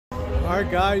All right,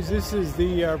 guys, this is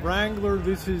the Wrangler.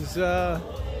 This is,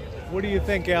 what do you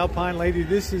think, Alpine Lady?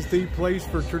 This is the place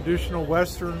for traditional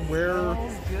Western wear.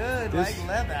 Smells good, like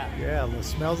leather. Yeah, it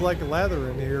smells like leather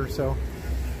in here. So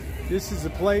this is the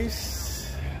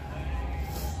place.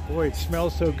 Boy, it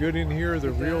smells so good in here.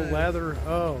 The real leather.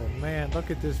 Oh, man,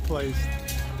 look at this place.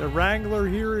 The Wrangler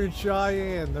here in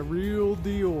Cheyenne, the real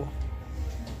deal.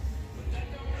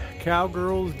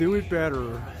 Cowgirls do it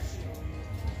better.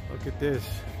 Look at this.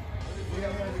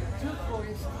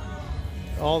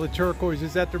 All the turquoise,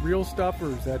 is that the real stuff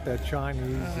or is that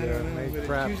Chinese made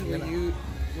crap? Usually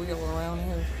real around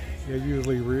here. Yeah,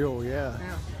 usually real, yeah.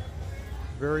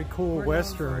 Very cool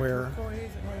Western wear.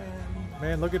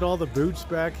 Man, look at all the boots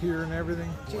back here and everything.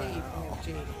 Wow.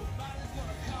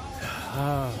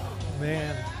 Oh,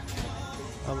 man.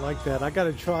 I like that. I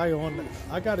gotta try a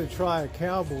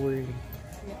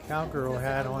cowgirl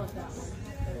hat on.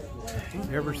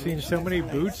 You ever seen so many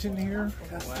boots in here?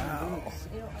 Wow.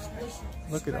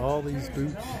 Look at all these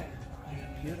boots.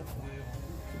 Beautiful.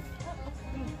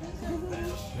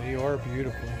 They are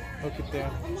beautiful. Look at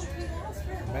them.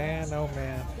 Man, oh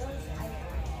man.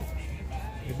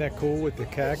 Isn't that cool with the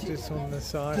cactus on the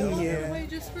side? Yeah.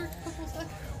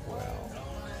 Wow.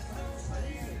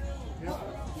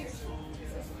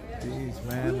 Jeez,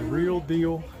 man, the real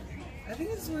deal. I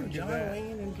think it's where John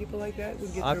Wayne and people like that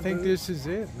would get I their think boots. this is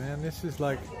it, man. This is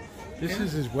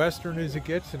as Western as it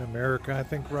gets in America. I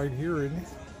think right here, isn't it?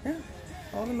 Yeah.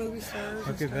 All the movie stars.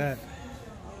 Look at that.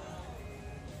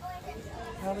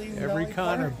 Every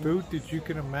kind of boot that you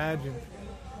can imagine.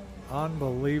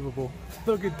 Unbelievable.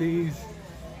 Look at these.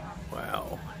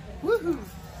 Wow. Woohoo!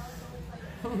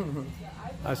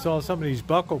 I saw some of these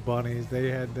buckle bunnies. They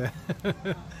had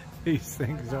these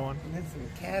things on. And then some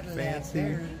Cadillacs Fancy,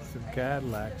 there. some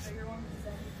Cadillacs.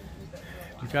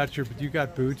 You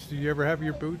got boots. Do you ever have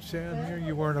your boots down here?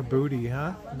 You weren't a booty,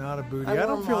 huh? Not a booty. I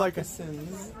don't feel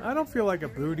like a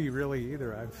booty really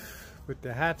either. But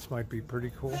the hats might be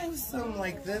pretty cool. I have some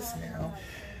like this now.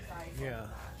 Yeah.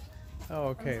 Oh,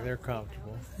 okay. They're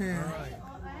comfortable. All right.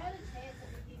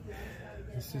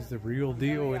 This is the real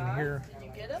deal in here.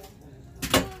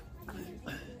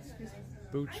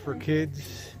 Boots for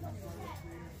kids.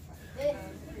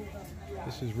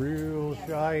 This is real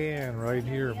Cheyenne right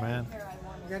here, man.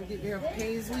 You gotta get your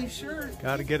paisley shirt.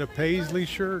 Gotta get a paisley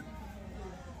shirt.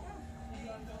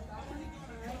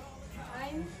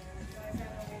 Man,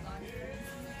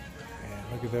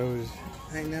 look at those.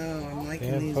 I know, I'm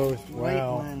liking these white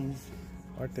ones.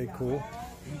 Aren't they cool?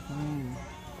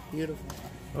 Beautiful.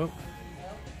 Oh.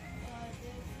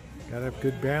 Gotta have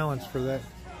good balance for that.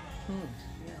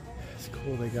 It's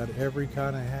cool. They got every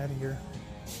kind of hat here.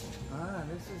 Ah,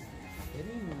 this is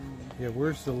fitting. Yeah,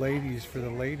 where's the ladies for the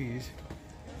ladies?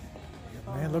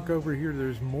 Man, look over here.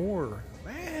 There's more.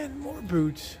 Man, more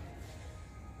boots.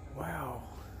 Wow.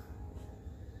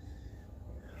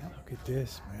 Look at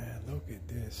this, man. Look at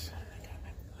this.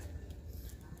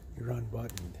 You're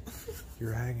unbuttoned.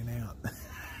 You're hanging out.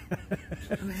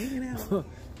 I'm hanging out.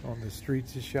 On the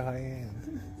streets of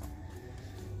Cheyenne.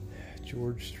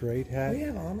 George Strait hat. We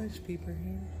have Amish people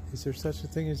here. Is there such a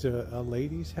thing as a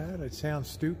lady's hat? It sounds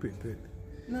stupid, but...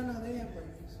 No, they have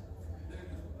ladies.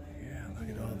 Yeah, look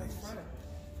at all these.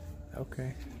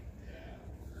 Okay.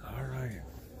 All right.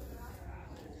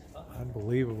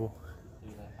 Unbelievable.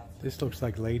 This looks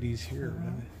like ladies here.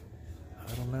 I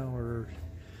don't know, or...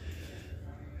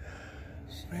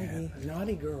 Man.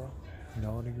 Naughty girl.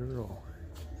 Naughty girl.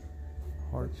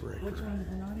 Heartbreaker. Which one is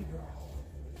the naughty girl?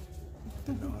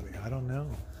 The naughty. I don't know.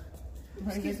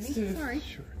 Right next to. Sorry.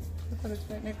 Sure. I thought it's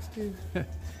right next to. I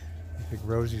think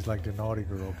Rosie's like the naughty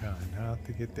girl kind. Huh?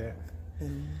 To get that.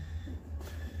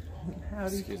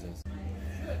 Howdy. Excuse us.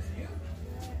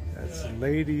 That's the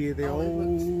lady of the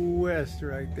old West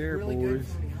right there, Really boys. good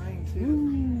from behind too.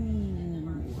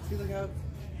 Ooh. See, look how